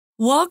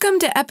Welcome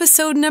to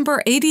episode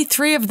number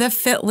 83 of the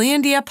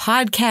Fitlandia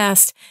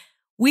podcast.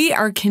 We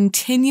are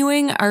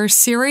continuing our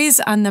series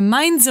on the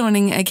Mind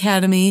Zoning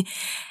Academy,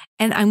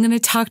 and I'm going to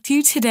talk to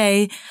you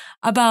today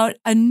about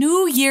a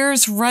New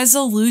Year's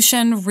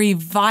resolution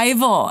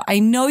revival. I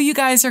know you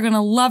guys are going to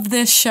love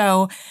this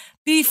show.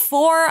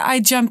 Before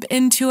I jump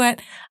into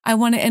it, I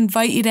want to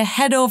invite you to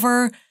head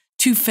over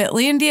to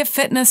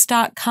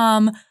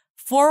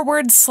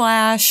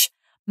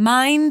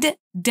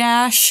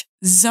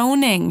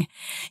fitlandiafitness.com/mind-zoning.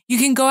 You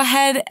can go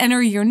ahead,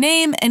 enter your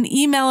name and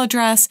email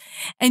address,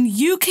 and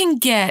you can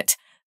get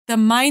the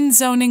mind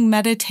zoning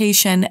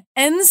meditation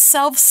and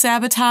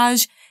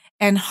self-sabotage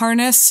and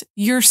harness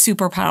your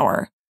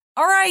superpower.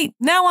 All right,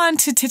 now on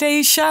to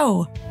today's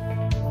show.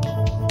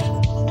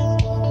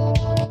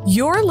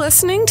 You're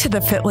listening to the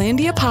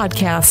Fitlandia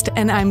podcast,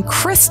 and I'm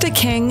Krista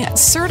King,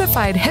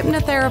 certified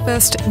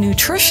hypnotherapist,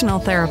 nutritional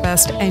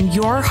therapist, and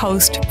your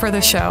host for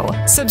the show.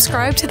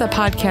 Subscribe to the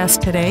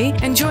podcast today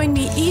and join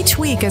me each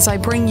week as I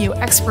bring you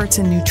experts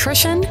in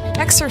nutrition,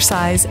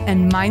 exercise,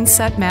 and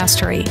mindset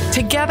mastery.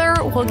 Together,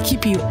 we'll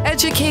keep you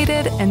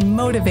educated and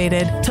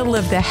motivated to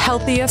live the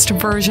healthiest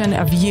version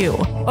of you.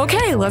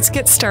 Okay, let's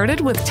get started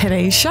with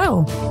today's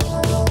show.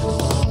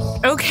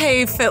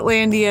 Okay,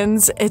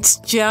 Fitlandians, it's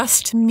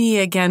just me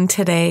again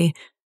today,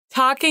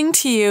 talking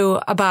to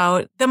you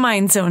about the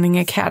Mind Zoning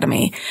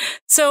Academy.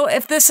 So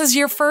if this is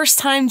your first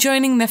time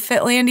joining the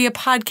Fitlandia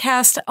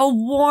podcast, a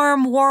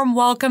warm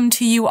welcome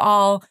to you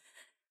all.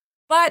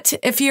 But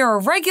if you're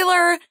a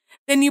regular,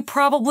 then you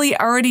probably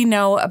already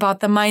know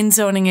about the Mind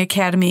Zoning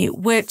Academy,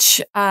 which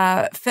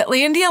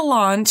Fitlandia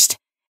launched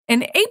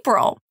in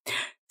April.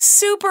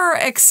 Super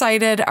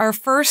excited. Our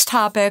first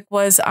topic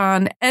was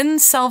on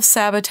end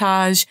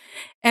self-sabotage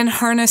and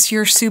harness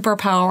your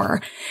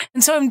superpower.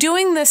 And so I'm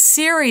doing this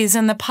series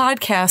in the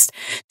podcast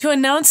to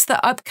announce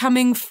the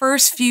upcoming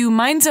first few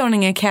Mind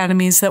Zoning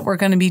Academies that we're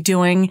going to be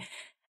doing,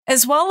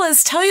 as well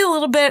as tell you a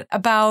little bit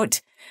about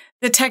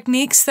the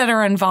techniques that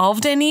are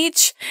involved in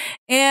each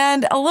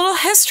and a little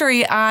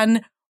history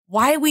on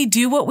why we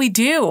do what we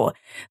do.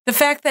 The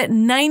fact that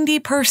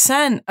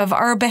 90% of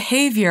our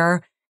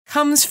behavior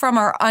comes from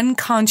our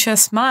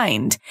unconscious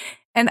mind.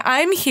 And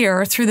I'm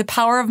here through the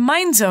power of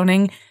mind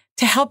zoning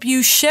to help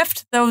you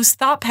shift those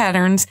thought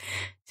patterns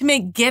to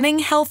make getting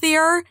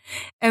healthier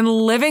and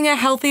living a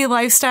healthy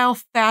lifestyle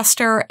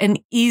faster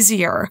and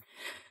easier.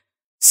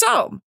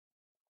 So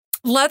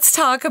let's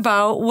talk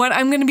about what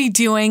I'm going to be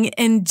doing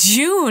in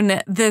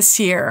June this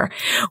year,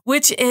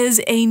 which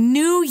is a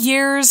New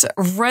Year's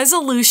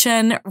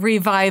resolution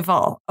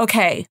revival.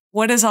 Okay,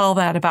 what is all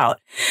that about?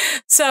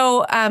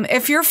 So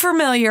if you're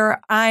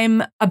familiar,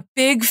 I'm a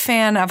big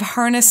fan of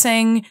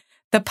harnessing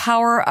the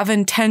power of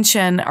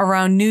intention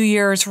around New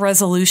Year's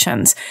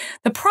resolutions.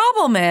 The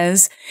problem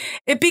is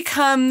it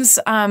becomes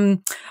a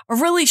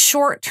really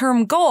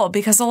short-term goal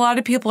because a lot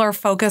of people are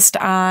focused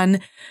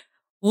on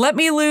let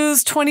me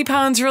lose 20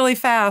 pounds really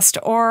fast,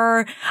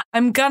 or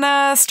I'm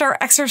gonna start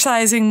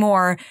exercising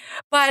more.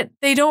 But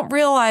they don't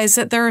realize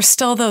that there are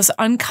still those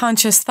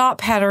unconscious thought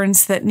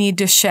patterns that need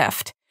to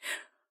shift.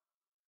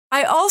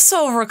 I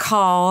also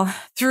recall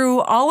through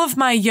all of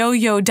my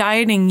yo-yo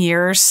dieting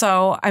years,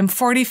 so I'm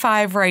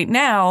 45 right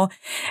now,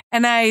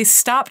 and I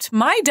stopped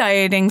my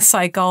dieting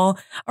cycle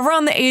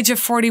around the age of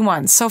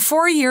 41, so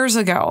 4 years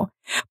ago.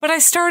 But I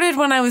started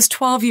when I was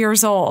 12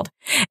 years old,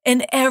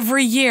 and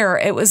every year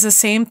it was the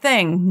same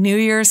thing. New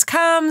Year's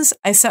comes,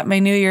 I set my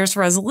New Year's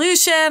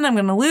resolution, I'm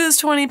going to lose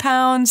 20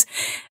 pounds,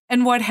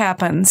 and what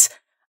happens?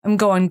 I'm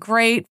going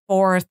great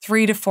for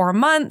 3 to 4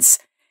 months.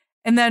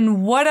 And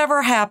then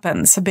whatever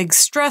happens, a big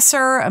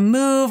stressor, a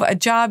move, a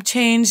job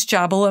change,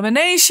 job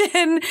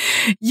elimination,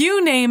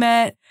 you name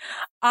it,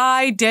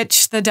 I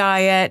ditch the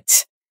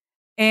diet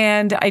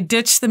and I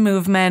ditch the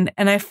movement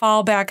and I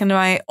fall back into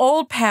my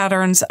old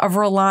patterns of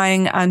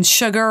relying on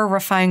sugar,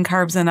 refined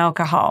carbs, and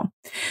alcohol.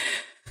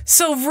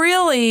 So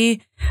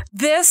really,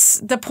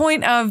 the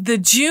point of the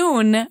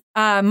June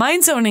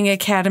Mind Zoning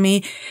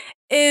Academy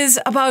is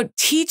about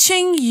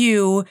teaching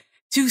you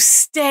to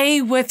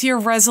stay with your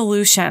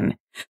resolution.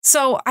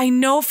 So I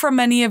know for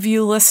many of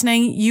you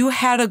listening, you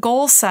had a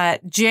goal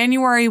set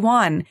January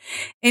 1,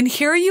 and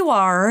here you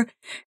are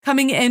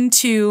coming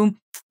into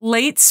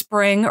late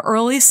spring,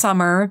 early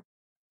summer.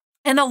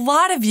 And a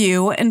lot of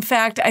you, in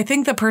fact, I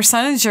think the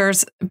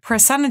percentages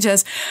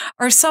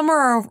are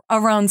somewhere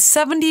around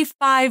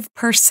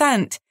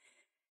 75%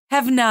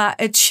 have not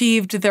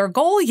achieved their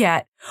goal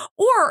yet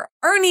or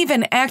aren't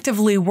even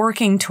actively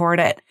working toward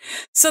it.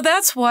 So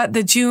that's what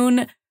the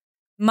June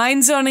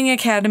Mind Zoning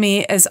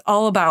Academy is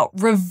all about,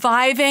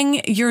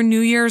 reviving your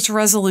New Year's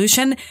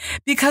resolution,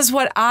 because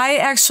what I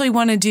actually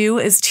want to do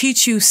is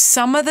teach you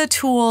some of the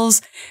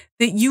tools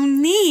that you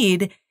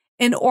need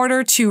in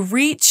order to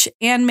reach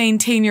and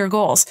maintain your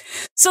goals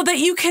so that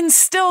you can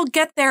still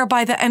get there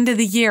by the end of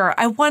the year.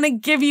 I want to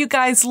give you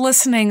guys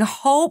listening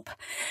hope.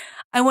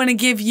 I want to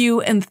give you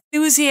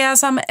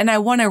enthusiasm, and I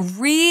want to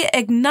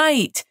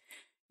reignite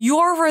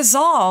your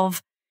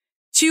resolve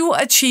to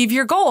achieve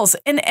your goals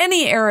in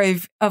any area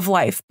of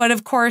life. But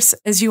of course,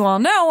 as you all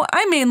know,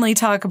 I mainly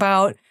talk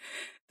about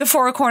the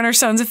 4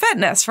 cornerstones of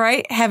fitness,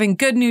 right? Having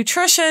good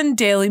nutrition,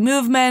 daily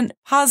movement,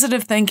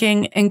 positive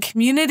thinking, and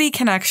community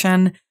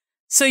connection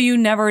so you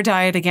never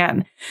diet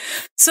again.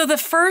 So the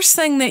first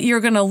thing that you're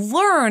going to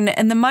learn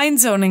in the Mind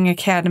Zoning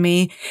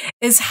Academy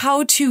is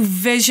how to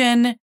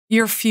vision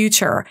your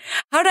future,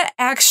 how to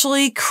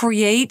actually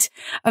create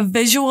a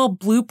visual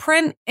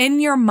blueprint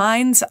in your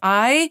mind's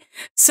eye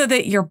so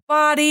that your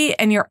body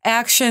and your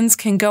actions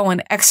can go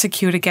and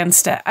execute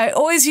against it. I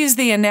always use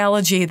the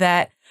analogy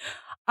that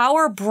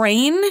our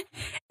brain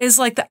is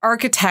like the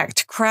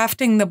architect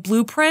crafting the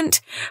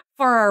blueprint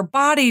for our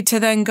body to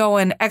then go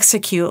and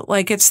execute,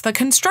 like it's the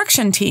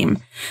construction team.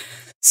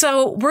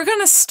 So we're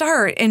going to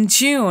start in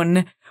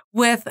June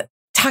with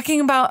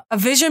talking about a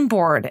vision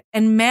board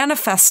and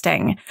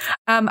manifesting.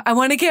 I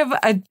want to give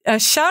a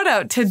shout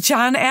out to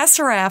John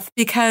Assaraf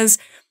because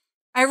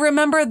I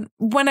remember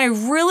when I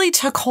really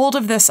took hold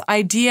of this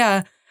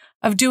idea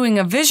of doing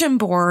a vision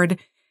board,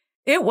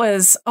 it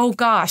was, oh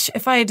gosh,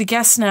 if I had to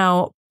guess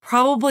now,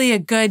 probably a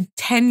good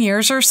 10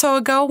 years or so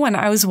ago when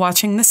I was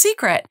watching The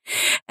Secret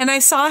and I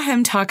saw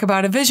him talk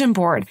about a vision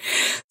board.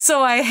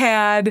 So I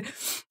had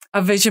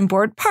a vision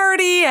board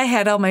party. I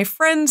had all my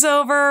friends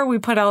over. We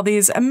put all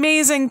these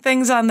amazing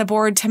things on the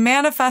board to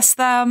manifest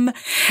them.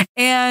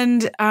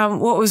 And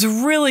what was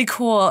really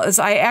cool is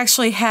I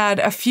actually had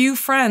a few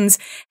friends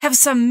have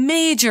some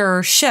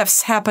major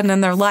shifts happen in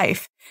their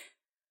life.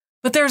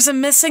 But there's a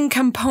missing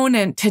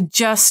component to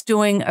just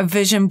doing a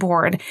vision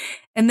board.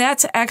 And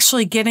that's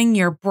actually getting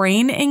your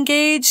brain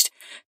engaged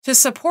to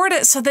support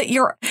it so that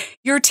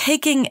you're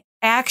taking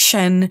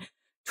action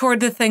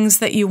toward the things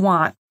that you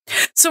want.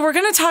 So we're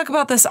going to talk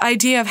about this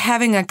idea of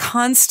having a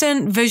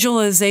constant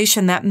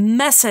visualization, that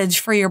message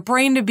for your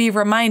brain to be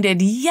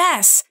reminded,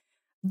 yes,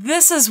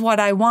 this is what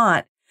I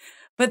want.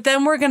 But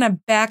then we're going to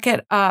back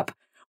it up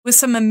with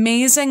some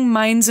amazing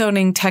mind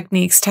zoning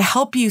techniques to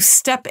help you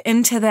step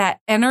into that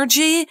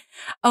energy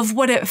of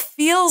what it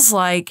feels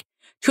like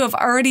to have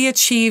already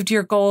achieved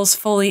your goals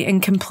fully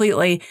and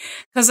completely.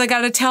 Because I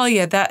got to tell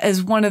you, that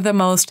is one of the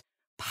most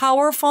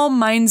powerful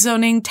mind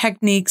zoning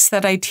techniques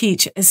that I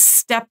teach, is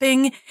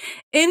stepping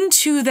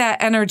into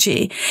that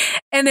energy.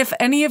 And if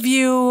any of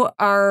you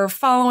are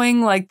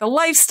following like the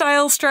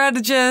lifestyle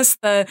strategists,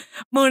 the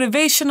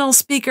motivational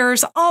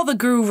speakers, all the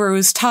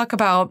gurus talk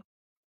about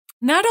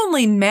not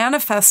only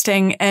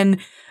manifesting and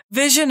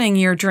visioning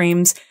your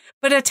dreams,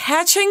 but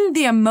attaching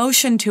the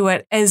emotion to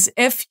it as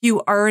if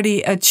you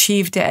already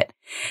achieved it.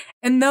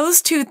 And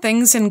those two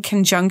things in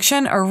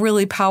conjunction are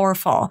really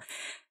powerful.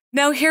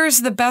 Now,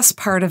 here's the best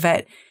part of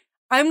it.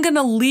 I'm going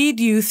to lead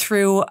you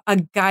through a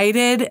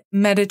guided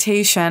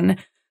meditation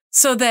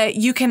so that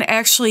you can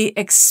actually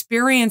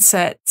experience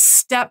it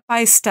step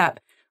by step,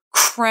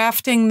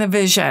 crafting the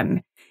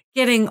vision,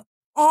 getting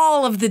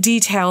all of the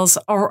details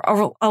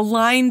are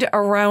aligned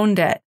around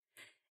it,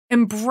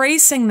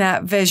 embracing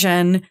that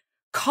vision,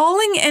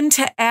 calling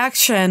into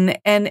action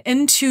and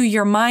into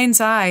your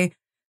mind's eye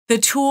the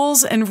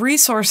tools and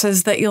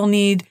resources that you'll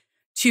need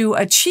to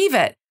achieve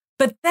it.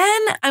 But then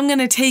I'm going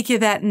to take you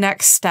that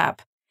next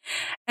step,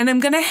 and I'm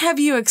going to have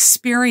you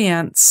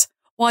experience,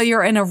 while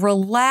you're in a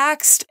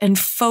relaxed and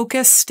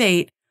focused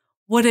state,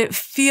 what it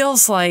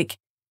feels like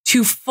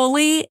to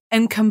fully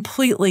and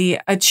completely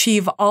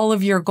achieve all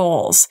of your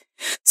goals.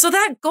 So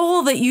that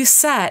goal that you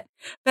set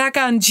back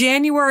on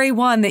January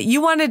 1 that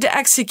you wanted to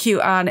execute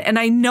on, and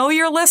I know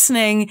you're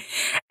listening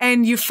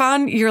and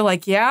you're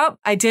like, yeah,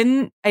 I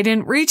didn't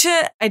reach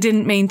it. I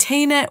didn't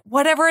maintain it,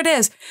 whatever it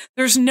is.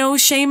 There's no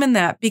shame in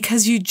that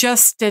because you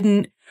just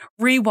didn't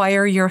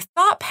rewire your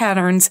thought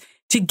patterns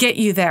to get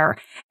you there.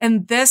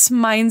 And this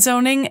mind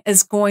zoning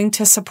is going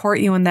to support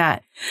you in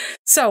that.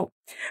 So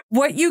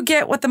what you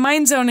get with the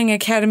Mind Zoning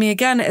Academy,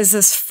 again, is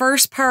this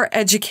first part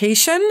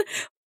education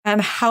on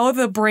how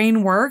the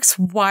brain works,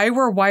 why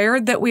we're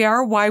wired that we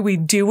are, why we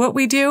do what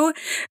we do.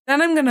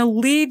 Then I'm going to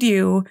lead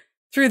you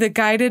through the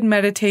guided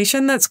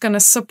meditation that's going to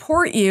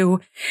support you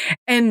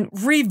in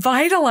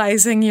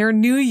revitalizing your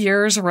New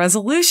Year's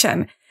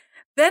resolution.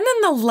 Then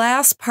in the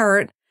last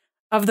part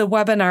of the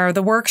webinar,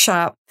 the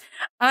workshop,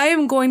 I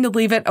am going to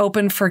leave it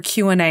open for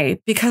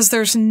Q&A because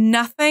there's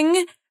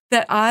nothing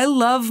that I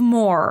love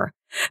more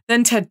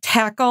than to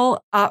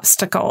tackle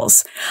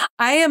obstacles.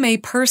 I am a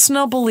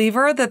personal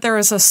believer that there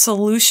is a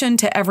solution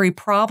to every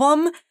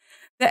problem,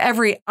 that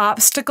every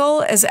obstacle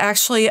is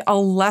actually a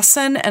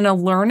lesson and a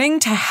learning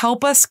to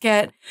help us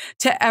get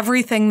to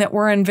everything that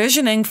we're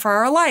envisioning for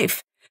our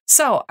life.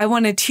 So I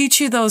want to teach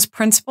you those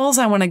principles.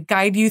 I want to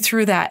guide you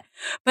through that.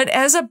 But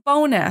as a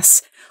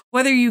bonus,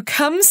 whether you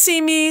come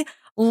see me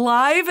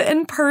live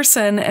in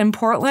person in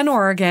Portland,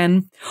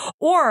 Oregon,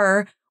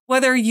 or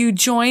whether you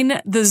join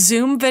the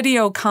Zoom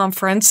video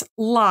conference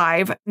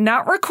live,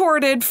 not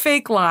recorded,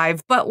 fake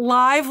live, but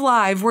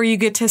live, where you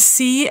get to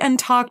see and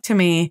talk to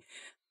me,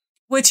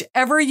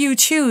 whichever you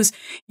choose,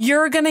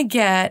 you're going to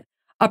get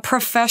a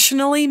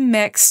professionally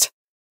mixed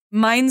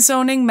mind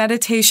zoning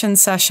meditation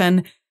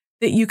session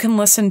that you can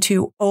listen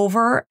to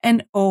over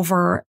and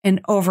over and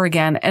over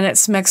again. And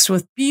it's mixed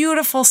with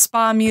beautiful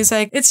spa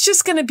music. It's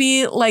just going to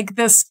be like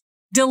this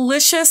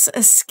delicious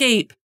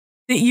escape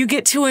that you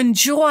get to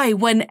enjoy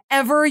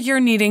whenever you're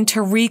needing to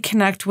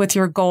reconnect with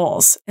your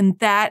goals. And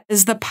that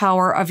is the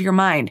power of your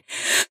mind.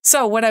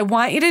 So what I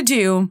want you to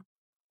do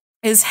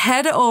is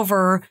head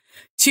over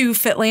to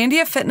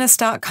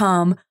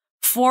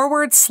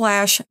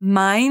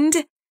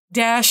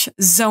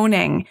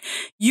fitlandiafitness.com/mind-zoning.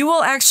 You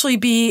will actually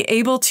be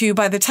able to,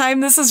 by the time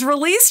this is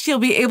released, you'll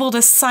be able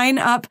to sign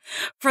up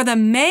for the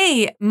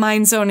May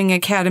Mind Zoning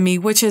Academy,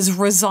 which is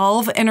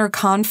Resolve Inner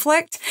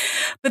Conflict.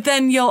 But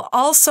then you'll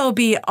also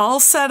be all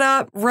set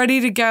up, ready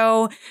to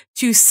go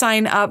to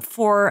sign up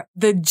for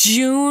the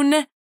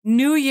June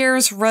New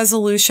Year's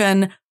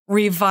resolution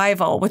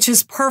revival, which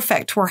is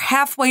perfect. We're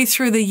halfway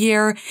through the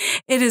year.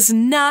 It is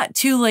not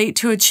too late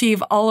to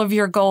achieve all of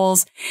your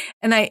goals.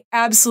 And I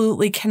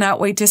absolutely cannot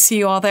wait to see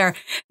you all there.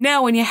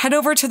 Now, when you head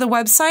over to the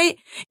website,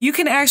 you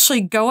can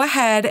actually go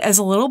ahead as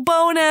a little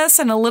bonus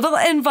and a little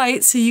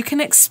invite so you can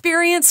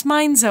experience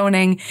mind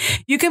zoning.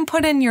 You can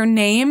put in your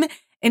name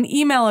and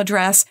email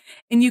address,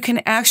 and you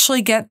can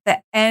actually get the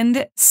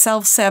End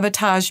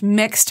Self-Sabotage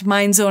mixed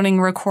mind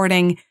zoning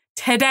recording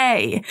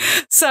today.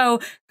 So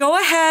go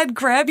ahead,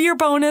 grab your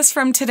bonus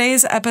from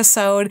today's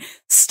episode,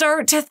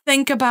 start to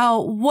think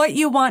about what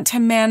you want to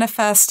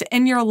manifest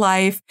in your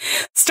life,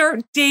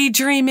 start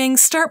daydreaming,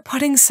 start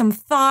putting some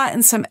thought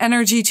and some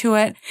energy to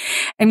it,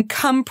 and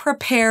come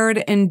prepared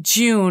in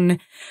June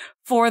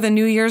for the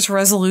New Year's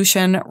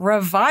resolution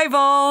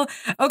revival.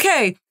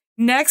 Okay,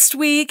 next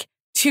week,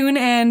 tune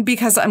in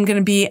because I'm going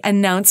to be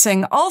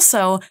announcing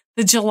also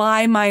the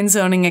July Mind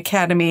Zoning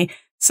Academy.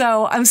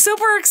 So I'm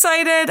super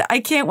excited. I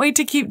can't wait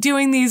to keep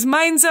doing these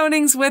mind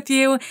zonings with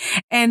you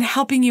and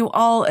helping you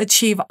all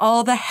achieve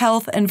all the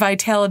health and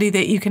vitality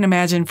that you can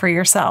imagine for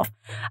yourself.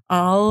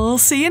 I'll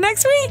see you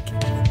next week.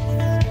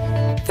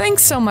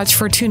 Thanks so much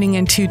for tuning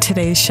into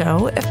today's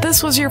show. If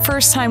this was your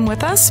first time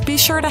with us, be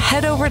sure to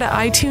head over to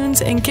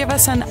iTunes and give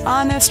us an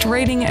honest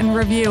rating and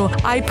review.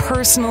 I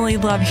personally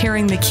love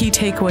hearing the key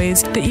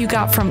takeaways that you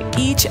got from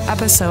each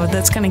episode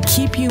that's going to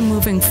keep you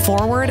moving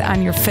forward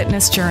on your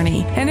fitness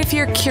journey. And if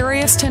you're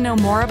curious to know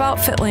more about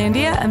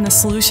Fitlandia and the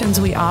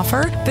solutions we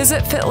offer,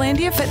 visit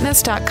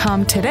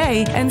fitlandiafitness.com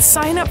today and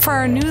sign up for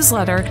our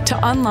newsletter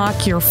to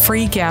unlock your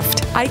free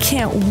gift. I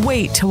can't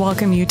wait to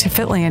welcome you to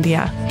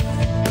Fitlandia.